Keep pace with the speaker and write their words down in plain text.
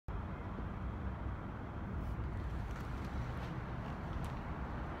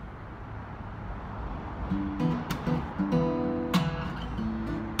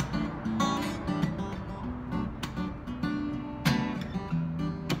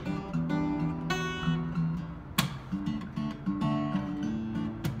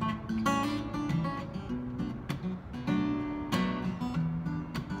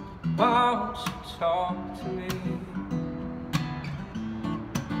Why won't you talk to me?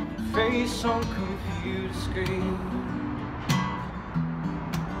 Face on computer screen,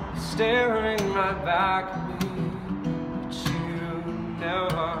 staring right back at me, but you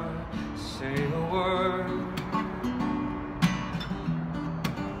never say a word.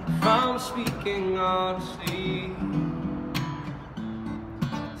 If I'm speaking honestly,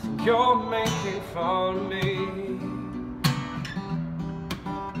 think you're making fun of me.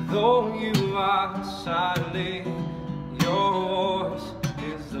 Though you are silently, your voice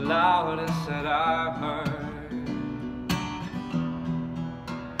is the loudest that I've heard.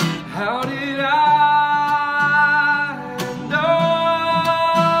 How did I end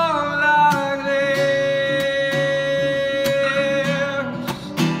up like this?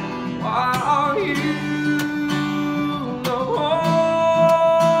 Why are you the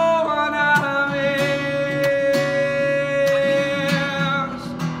one I miss?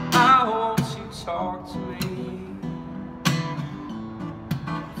 How won't you talk to me?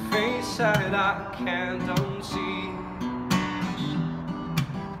 Face that I can't unsee,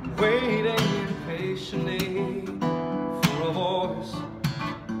 waiting impatiently for a voice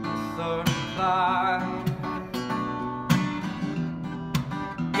with a reply.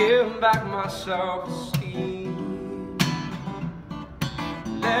 Give back my self-esteem,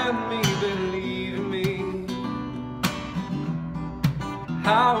 let me believe in me.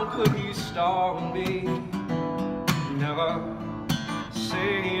 How could you start me? Never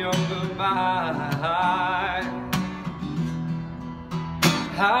say your goodbye.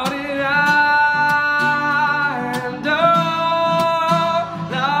 How did I end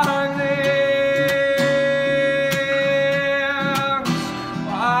up like this?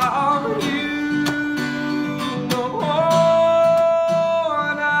 Why are you the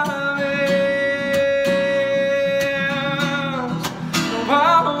one I miss?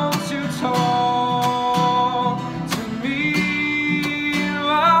 Why won't you talk to me?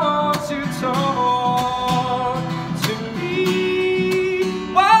 Why won't you talk to me?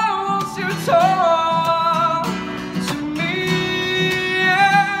 Why won't you talk to me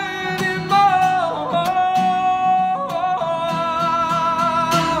anymore?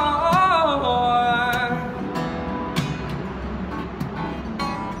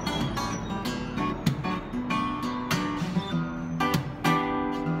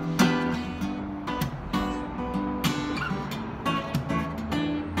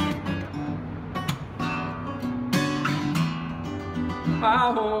 Why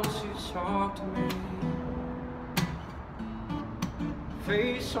won't you talk to me?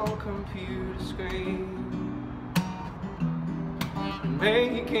 Face on computer screen,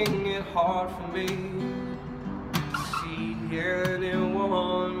 making it hard for me to see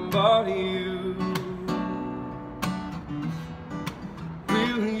anyone but you.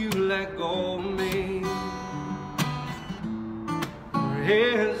 Will you let go of me? Or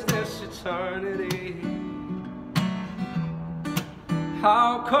is this eternity?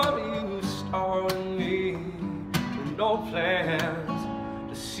 How could you start with me with no plans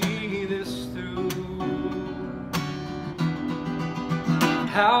to see this through?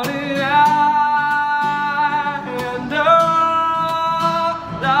 How did I